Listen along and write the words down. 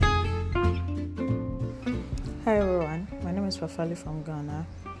Hi everyone, my name is Fafa from Ghana,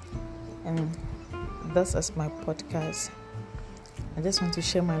 and this is my podcast. I just want to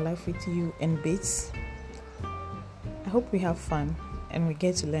share my life with you in bits. I hope we have fun and we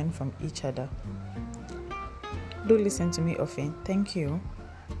get to learn from each other. Do listen to me often. Thank you.